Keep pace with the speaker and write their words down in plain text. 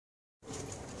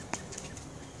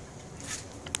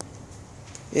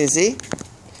Izzie,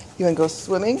 you want to go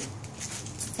swimming?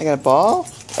 I got a ball?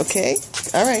 Okay.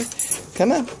 All right.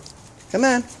 Come on. Come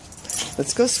on.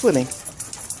 Let's go swimming.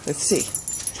 Let's see.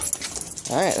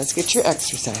 All right, let's get your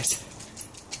exercise.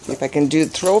 See if I can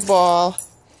throw a ball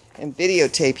and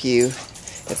videotape you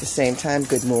at the same time.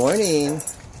 Good morning.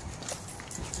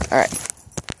 All right.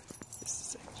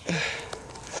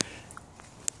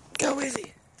 Go,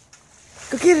 Izzie.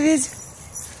 Go get it, Izzie.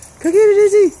 Go get it,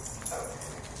 Izzie.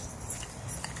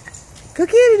 Go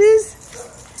get it, Izzie.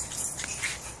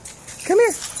 Come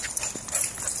here.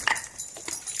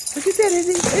 Look at that,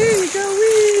 Izzie. There you go.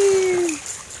 Whee!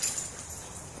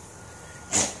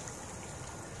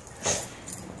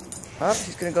 Oh,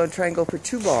 she's going to go try and go for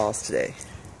 2 balls today.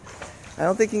 I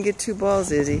don't think you can get 2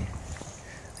 balls, Izzie.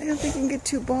 I don't think you can get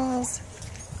 2 balls.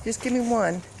 Just give me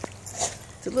 1.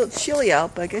 It's a little chilly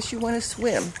out, but I guess you want to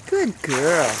swim. Good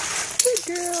girl. Good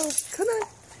girl. Come on.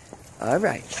 All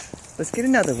right. Let's get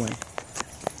another one.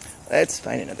 Let's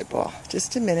find another ball.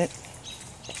 Just a minute.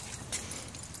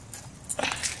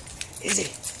 Izzie.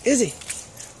 Izzie.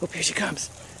 Oh, here she comes.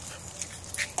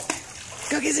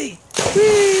 Go, Izzie.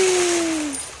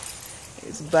 Whee!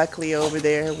 There's Buckley over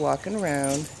there walking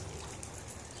around,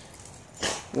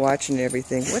 watching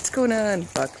everything. What's going on,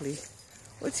 Buckley?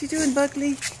 What's he doing,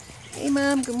 Buckley? Hey,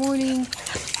 Mom. Good morning.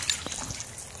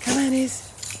 Come on, Izzie.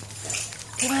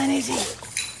 Come on, Izzie.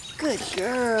 Good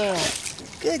girl.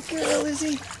 Good girl,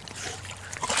 Izzie.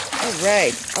 All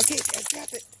right. Okay,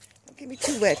 drop it. Don't get me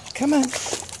too wet. Come on.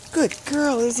 Good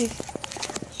girl, Izzie.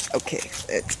 Okay,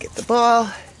 let's get the ball.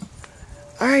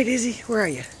 All right, Izzie, where are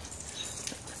you?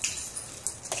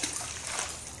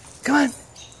 Come on.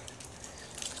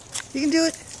 You can do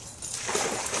it.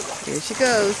 Here she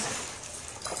goes.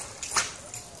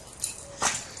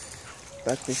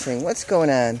 Buckley's saying, what's going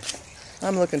on?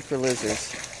 I'm looking for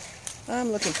lizards.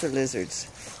 I'm looking for lizards.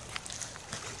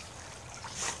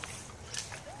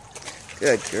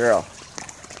 Good girl.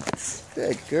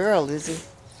 Good girl, Izzie.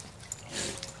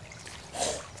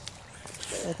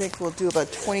 I think we'll do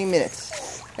about 20 minutes.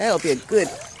 That'll be a good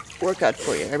workout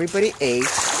for you. Everybody ate.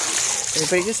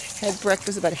 Everybody just had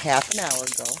breakfast about half an hour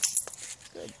ago.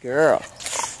 Good girl.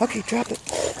 Okay, drop it.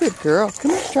 Good girl.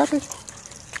 Come on, drop it.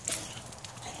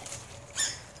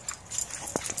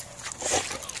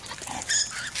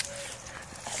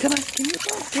 Come on, give me your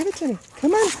ball. Give it to me.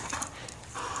 Come on.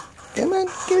 Come on,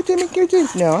 give it to me, give it to me.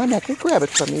 No, I'm not going to grab it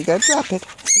from you. You got to drop it.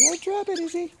 You got to drop it,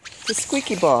 Izzie. It's a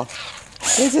squeaky ball.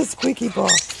 It's a squeaky ball.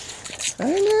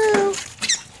 I know.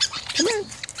 Come on.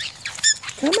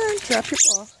 Come on, drop your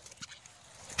ball.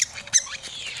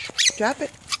 Drop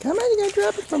it. Come on, you got to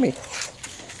drop it for me.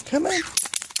 Come on.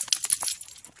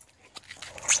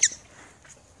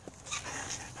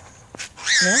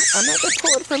 No, I'm not going to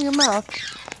pull it from your mouth.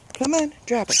 Come on,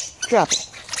 drop it. Drop it.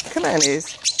 Come on,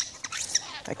 Izzie.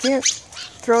 I can't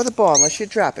throw the ball unless you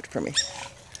drop it for me.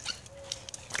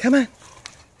 Come on.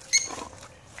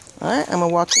 All right, I'm going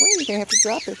to walk away. You're going to have to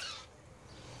drop it.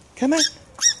 Come on.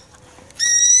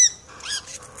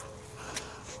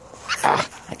 Ah,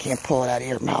 I can't pull it out of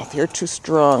your mouth. You're too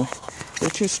strong. You're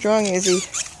too strong, Izzie.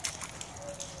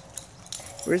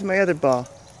 Where's my other ball?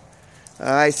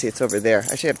 Oh, I see. It's over there.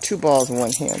 I should have 2 balls in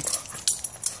one hand.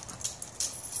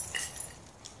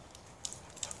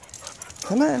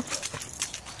 Come on.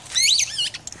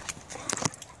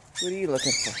 What are you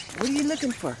looking for? What are you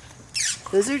looking for?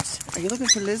 Lizards? Are you looking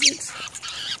for lizards?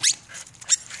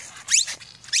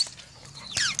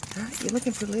 Huh? You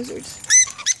looking for lizards?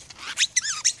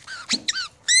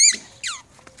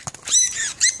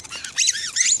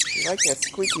 You like that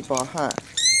squeaky ball, huh?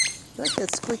 You like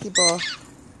that squeaky ball?